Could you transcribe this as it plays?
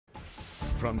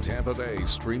from Tampa Bay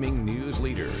streaming news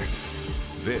leader.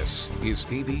 This is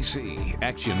ABC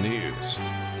Action News.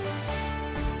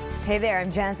 Hey there,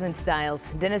 I'm Jasmine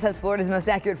Stiles. Dennis has Florida's most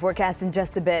accurate forecast in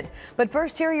just a bit. But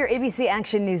first, here are your ABC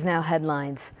Action News Now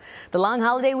headlines. The long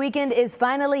holiday weekend is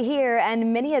finally here,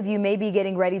 and many of you may be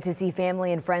getting ready to see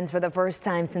family and friends for the first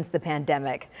time since the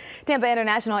pandemic. Tampa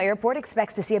International Airport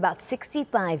expects to see about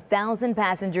 65,000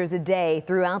 passengers a day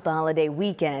throughout the holiday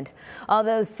weekend.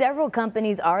 Although several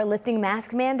companies are lifting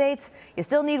mask mandates, you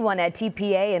still need one at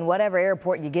TPA and whatever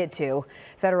airport you get to.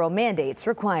 Federal mandates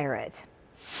require it.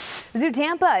 Zoo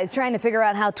Tampa is trying to figure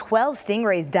out how 12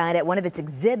 stingrays died at one of its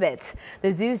exhibits.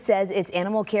 The zoo says its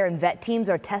animal care and vet teams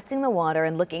are testing the water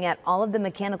and looking at all of the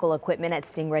mechanical equipment at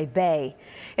Stingray Bay.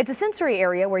 It's a sensory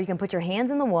area where you can put your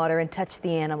hands in the water and touch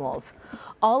the animals.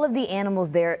 All of the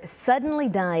animals there suddenly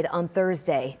died on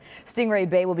Thursday. Stingray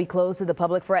Bay will be closed to the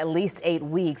public for at least 8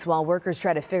 weeks while workers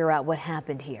try to figure out what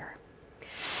happened here.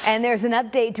 And there's an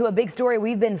update to a big story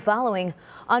we've been following.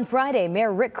 On Friday,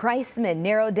 Mayor Rick Kreisman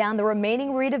narrowed down the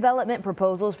remaining redevelopment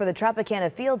proposals for the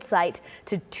Tropicana Field site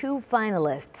to 2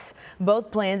 finalists.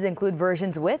 Both plans include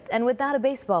versions with and without a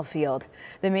baseball field.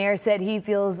 The mayor said he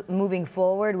feels moving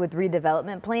forward with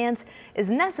redevelopment plans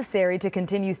is necessary to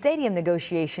continue stadium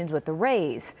negotiations with the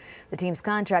Rays. The team's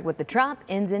contract with the Trop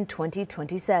ends in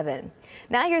 2027.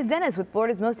 Now here's Dennis with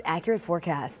Florida's most accurate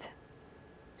forecast.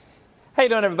 How you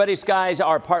doing, everybody? Skies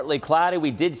are partly cloudy.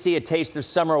 We did see a taste of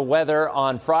summer weather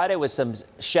on Friday with some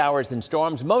showers and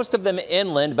storms, most of them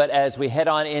inland. But as we head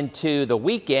on into the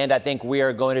weekend, I think we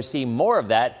are going to see more of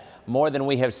that, more than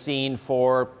we have seen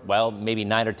for, well, maybe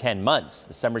 9 or 10 months.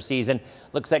 The summer season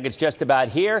looks like it's just about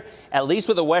here, at least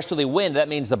with a westerly wind. That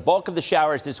means the bulk of the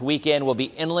showers this weekend will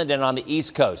be inland and on the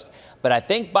East Coast. But I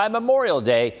think by Memorial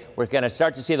Day, we're going to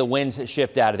start to see the winds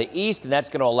shift out of the east, and that's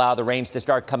going to allow the rains to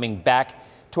start coming back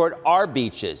toward our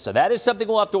beaches. So that is something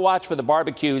we'll have to watch for the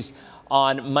barbecues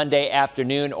on Monday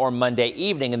afternoon or Monday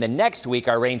evening. And the next week,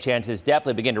 our rain chances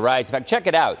definitely begin to rise. In fact, check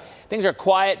it out. Things are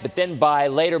quiet, but then by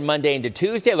later Monday into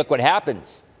Tuesday, look what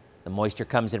happens. The moisture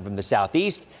comes in from the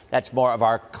southeast. That's more of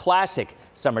our classic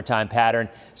summertime pattern.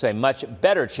 So a much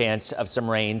better chance of some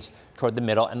rains toward the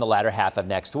middle and the latter half of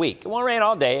next week. It won't rain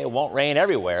all day. It won't rain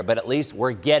everywhere, but at least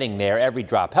we're getting there. Every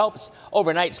drop helps.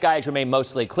 Overnight, skies remain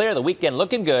mostly clear. The weekend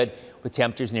looking good with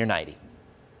temperatures near 90.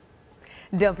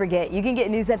 Don't forget, you can get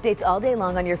news updates all day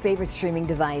long on your favorite streaming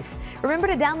device. Remember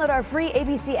to download our free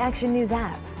ABC Action News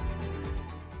app.